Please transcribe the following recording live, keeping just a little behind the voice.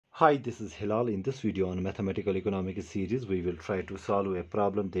Hi, this is Hilal. In this video on Mathematical Economics series, we will try to solve a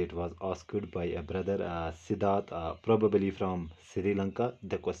problem that was asked by a brother, Siddharth, probably from Sri Lanka.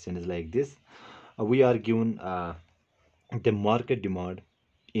 The question is like this. We are given the market demand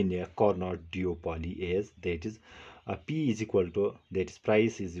in a Cournot Duopoly as that is P is equal to, that is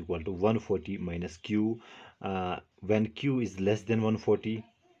price is equal to 140 minus Q, when Q is less than 140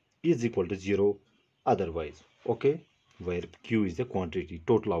 is equal to 0 otherwise, okay, where Q is the quantity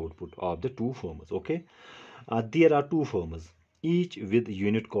total output of the two firms. Okay, there are two firms each with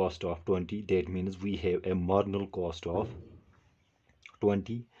unit cost of 20. That means we have a marginal cost of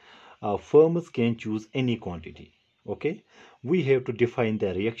 20. Firms can choose any quantity. Okay, we have to define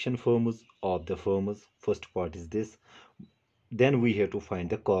the reaction firms of the firms. First part is this. Then we have to find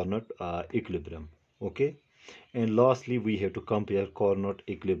the Cournot equilibrium. Okay, and lastly we have to compare Cournot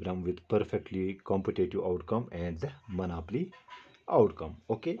equilibrium with perfectly competitive outcome and the monopoly outcome.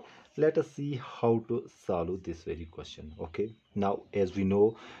 Okay, let us see how to solve this very question. Okay, now as we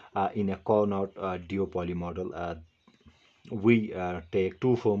know, in a Cournot duopoly model, we take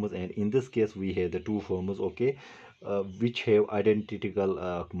two firms, and in this case we have the two firms, okay, which have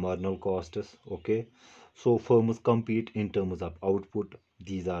identical marginal costs. Okay, so firms compete in terms of output.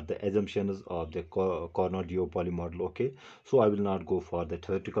 These are the assumptions of the Cournot duopoly model. Okay, so I will not go for the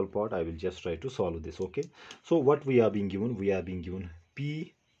theoretical part, I will just try to solve this. Okay, so what we are being given, we are being given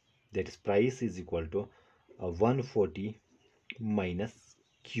P, that is price, is equal to 140 minus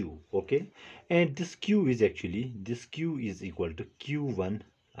Q. Okay, and this Q is actually, this Q is equal to Q1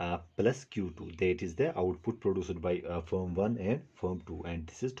 plus Q2, that is the output produced by firm 1 and firm 2, and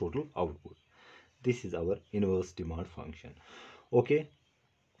this is total output. This is our inverse demand function. Okay,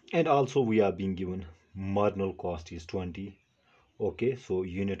 and also we are being given marginal cost is 20. Okay, so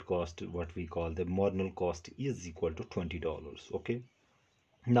unit cost, what we call the marginal cost, is equal to $20. Okay,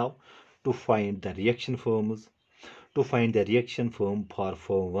 now to find the reaction firms, to find the reaction firm for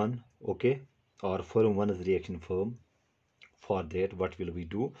firm 1, okay, or firm 1's reaction firm, for that what will we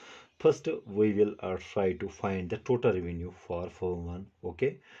do? First we will try to find the total revenue for firm 1.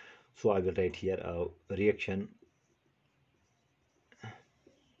 Okay, so I will write here reaction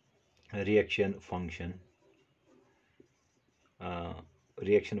function, uh,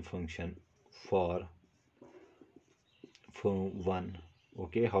 reaction function for firm 1.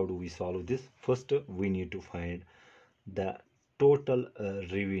 Okay, how do we solve this? First we need to find the total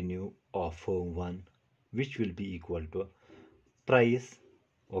revenue of firm 1, which will be equal to price,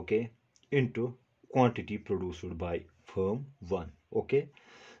 okay, into quantity produced by firm 1. Okay,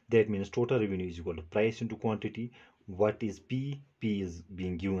 that means total revenue is equal to price into quantity. What is P? P is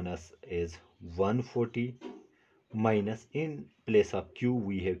being given us as 140 minus, in place of Q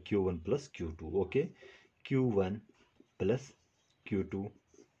we have Q1 plus Q2. Okay, Q1 plus Q2.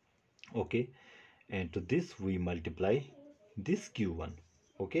 Okay, and to this we multiply this Q1.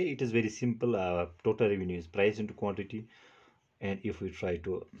 Okay, it is very simple. Total revenue is price into quantity, and if we try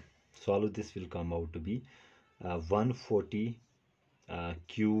to solve this, will come out to be 140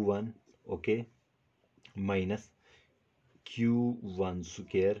 Q1, okay, minus Q1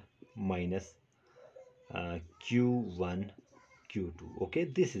 square minus Q1 Q2. Okay,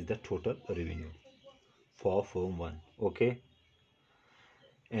 this is the total revenue for firm 1. Okay,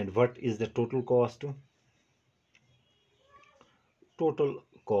 and what is the total cost? Total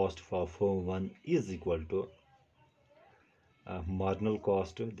cost for firm 1 is equal to marginal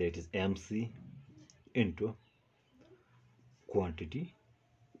cost, that is MC, into quantity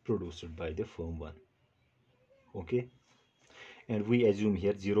produced by the firm 1. Okay, and we assume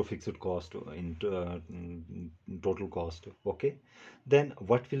here zero fixed cost in total cost. Okay, then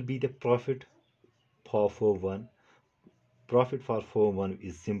what will be the profit for firm 1? Profit for firm 1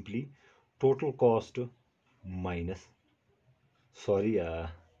 is simply total cost minus, sorry,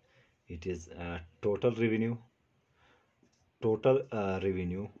 it is total revenue,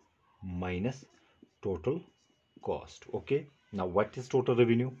 revenue minus total cost. Okay, now what is total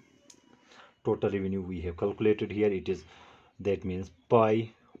revenue? Total revenue we have calculated here. It is, that means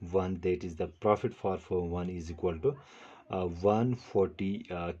pi 1, that is the profit for firm 1, is equal to 140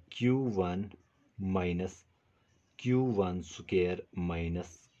 Q1 minus Q1 square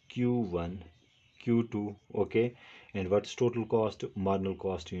minus Q1 Q2. Okay, and what's total cost? Marginal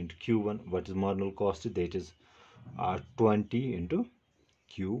cost into Q1. What is marginal cost? That is 20 into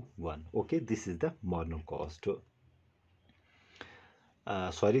Q1. Okay, this is the marginal cost.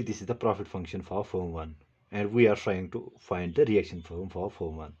 Sorry, this is the profit function for firm 1, and we are trying to find the reaction firm for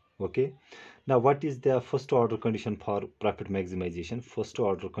firm 1. Okay, now what is the first order condition for profit maximization? First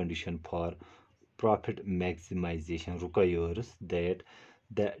order condition for profit maximization requires that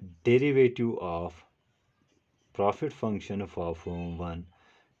the derivative of profit function for firm 1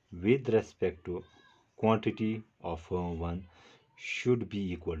 with respect to quantity of firm 1 should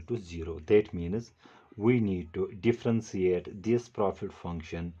be equal to 0. That means we need to differentiate this profit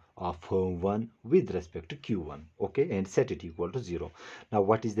function of firm 1 with respect to q1, okay, and set it equal to 0. Now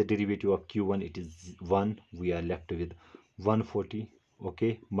what is the derivative of q1? It is 1. We are left with 140,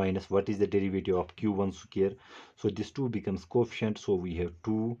 okay, minus what is the derivative of q1 square? So this 2 becomes coefficient, so we have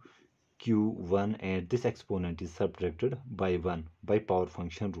 2 q1 and this exponent is subtracted by 1 by power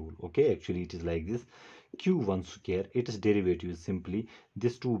function rule, okay. Actually it is like this: q1 square, its derivative is simply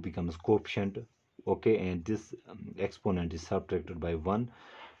this 2 becomes coefficient, okay, and this exponent is subtracted by 1.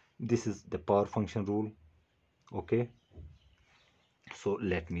 This is the power function rule, okay. So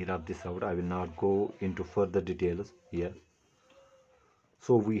let me rub this out. I will not go into further details here.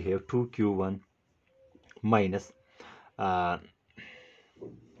 So we have 2q1 minus uh,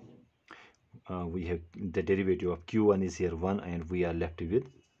 we have the derivative of q1 is here 1, and we are left with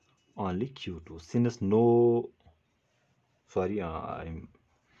only q2. Since no, sorry, I'm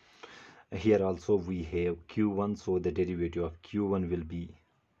here also we have q1, so the derivative of q1 will be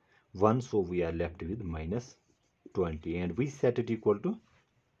 1, so we are left with minus 20, and we set it equal to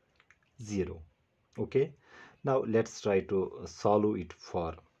 0, okay. Now let's try to solve it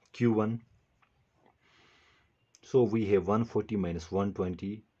for q1. So we have 140 minus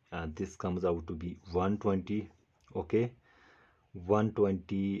 120, and this comes out to be 120, okay.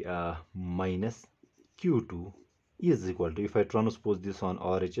 120 minus q2 is equal to, if I transpose this on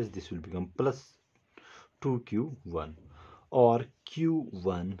RHS, this will become plus 2q1, or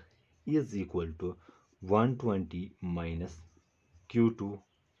q1 is equal to 120 minus q2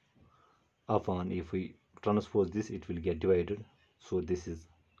 upon, if we transpose this, it will get divided, so this is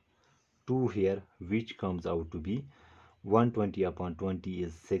 2 here, which comes out to be 120 upon 20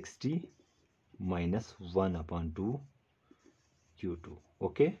 is 60 minus 1 upon 2 q2,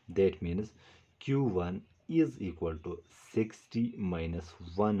 okay. That means q1 is equal to 60 minus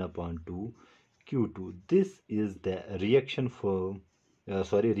 1 upon 2 q2. This is the reaction for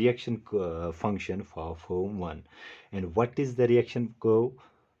reaction function for firm 1. And what is the reaction curve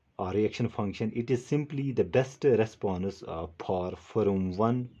or reaction function? It is simply the best response for firm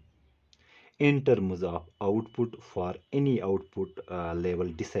 1 in terms of output for any output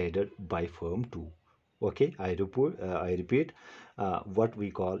level decided by firm 2, okay. I repeat, what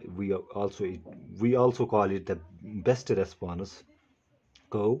we call, we also call it the best response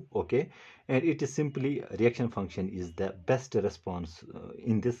curve, okay. And it is simply reaction function is the best response,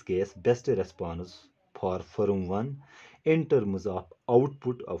 in this case best response for firm 1 in terms of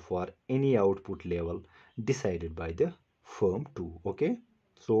output for any output level decided by the firm 2, okay.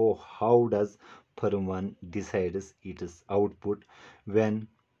 So how does firm 1 decides its output? When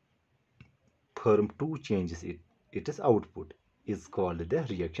firm 2 changes its output is called the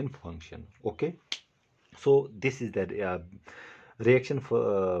reaction function, okay. So this is the reaction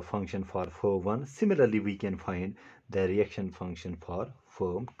function for firm 1. Similarly we can find the reaction function for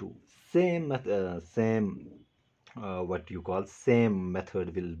firm 2. Same what you call same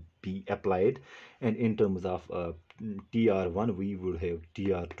method will be applied, and in terms of tr1 we would have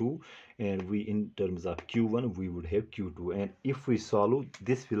tr2, and we in terms of q1 we would have q2, and if we solve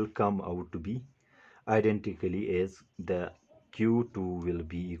this will come out to be identically as the q2 will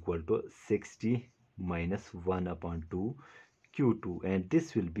be equal to 60 minus 1 upon 2 q2, and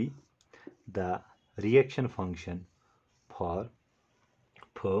this will be the reaction function for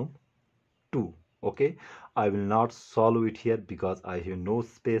firm 2, okay. I will not solve it here because I have no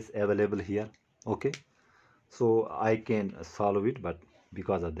space available here, okay. So I can solve it, but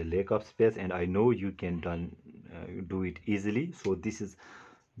because of the lack of space, and I know you can do it easily, so this is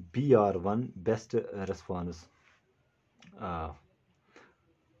br1 best response uh,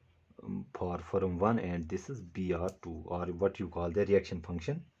 for firm 1, and this is br2, or what you call the reaction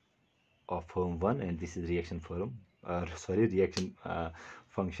function of firm 1, and this is reaction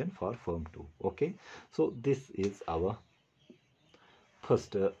function for firm 2, okay. So this is our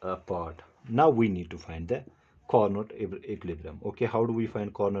first part. Now we need to find the Cournot equilibrium, okay. How do we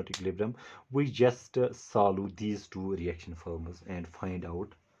find Cournot equilibrium? We just solve these two reaction formulas and find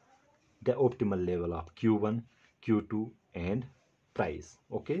out the optimal level of q1, q2 and price,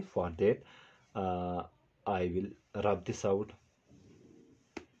 okay. For that I will rub this out,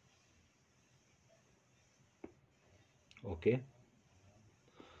 okay.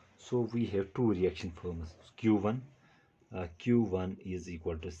 So we have two reaction formulas. Q1 is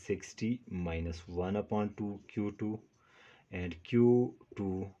equal to 60 minus 1 upon 2 q2, and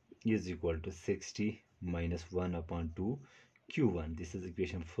q2 is equal to 60 minus 1 upon 2 q1. This is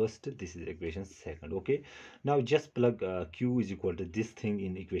equation first, this is equation second. Okay, now just plug q is equal to this thing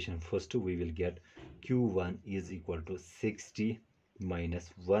in equation first. We will get q1 is equal to 60 minus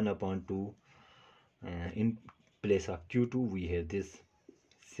 1 upon 2. In place of q2 we have this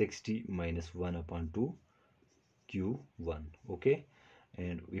 60 minus 1 upon 2 q1. Okay,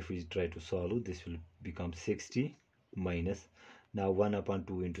 and if we try to solve, this will become 60 minus, now 1 upon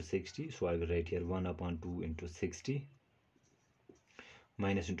 2 into 60, so I will write here 1 upon 2 into 60.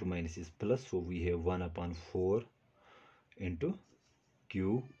 Minus into minus is plus, so we have 1 upon 4 into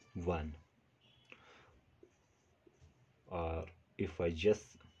q1. Or if I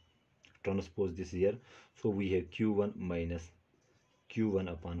just transpose this here, so we have q1 minus q1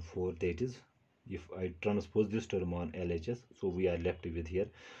 upon 4, that is, if I transpose this term on LHS, so we are left with here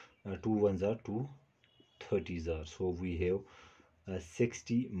 2 ones are 2 30s are, so we have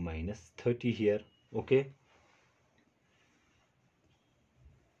 60 minus 30 here. Okay,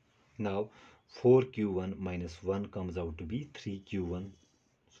 now 4q1 minus 1 comes out to be 3q1,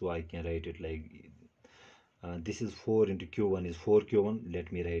 so I can write it like this is 4 into q1 is 4q1.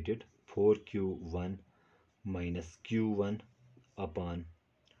 Let me write it 4q1 minus q1 upon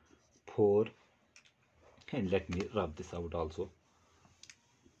 4, and let me rub this out also.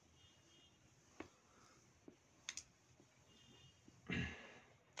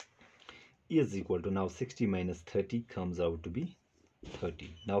 Is equal to, now 60 minus 30 comes out to be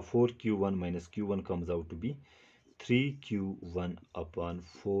 30. Now 4q1 minus q1 comes out to be 3q1 upon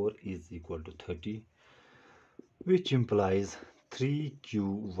 4 is equal to 30, which implies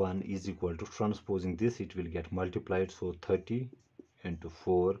 3q1 is equal to, transposing this it will get multiplied, so 30 into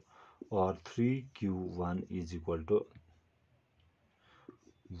 4, or 3q1 is equal to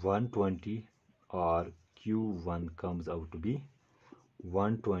 120, or q1 comes out to be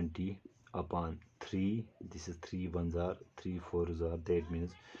 120 upon 3. This is 3 ones are 3 4s are, that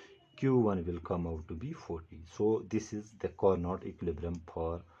means q1 will come out to be 40. So this is the Cournot equilibrium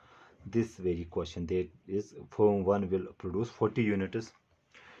for this very question, that is firm 1 will produce 40 units,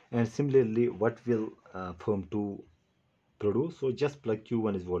 and similarly what will firm 2 produce. So just plug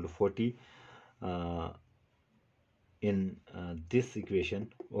q1 is equal to 40 in this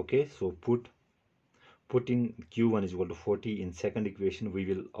equation. Okay, so putting q1 is equal to 40 in second equation, we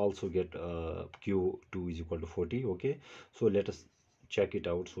will also get q2 is equal to 40. Okay, so let us check it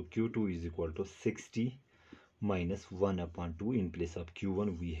out. So q2 is equal to 60 minus 1 upon 2. In place of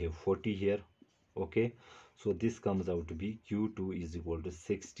q1 we have 40 here. Okay, so this comes out to be q2 is equal to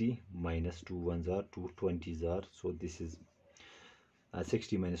 60 minus 2 ones are 2 20s are, so this is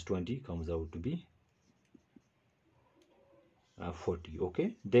 60 minus 20 comes out to be 40.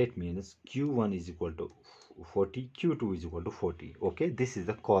 Okay, that means q1 is equal to 40, q2 is equal to 40. Okay, this is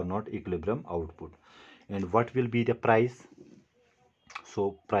the Cournot equilibrium output. And what will be the price?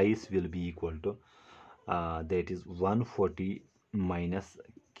 So price will be equal to that is 140 minus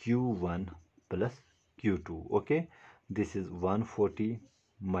q1 plus q2. Okay, this is 140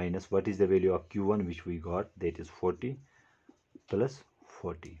 minus, what is the value of q1 which we got, that is 40 plus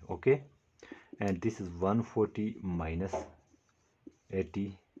 40. Okay, and this is 140 minus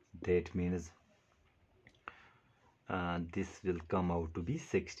 80, that means this will come out to be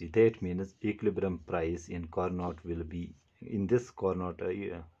 60. That means equilibrium price in Cournot will be, in this Cournot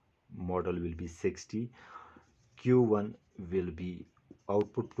model will be 60. q1 will be,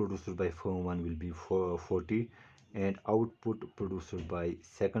 output produced by firm 1 will be 40, and output produced by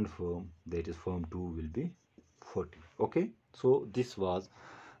second firm, that is firm 2, will be 40. Okay, so this was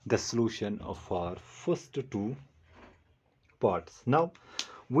the solution of our first two parts. Now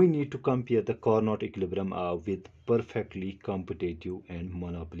we need to compare the Cournot equilibrium with perfectly competitive and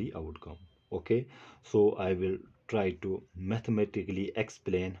monopoly outcome. Okay, so I will try to mathematically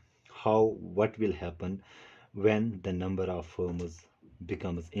explain how, what will happen when the number of firms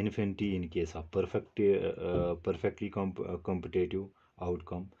becomes infinity in case of perfectly competitive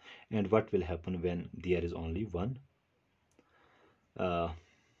outcome, and what will happen when there is only one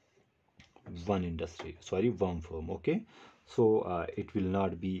industry, sorry, one firm. Okay, so it will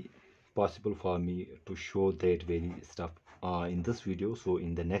not be possible for me to show that very stuff in this video. So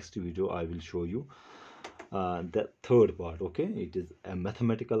in the next video I will show you the third part. Okay, it is a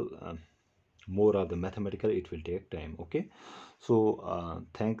mathematical more of the mathematical, it will take time. Okay, so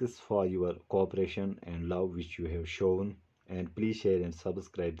thanks for your cooperation and love which you have shown, and please share and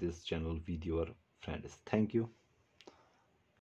subscribe this channel with your friends. Thank you.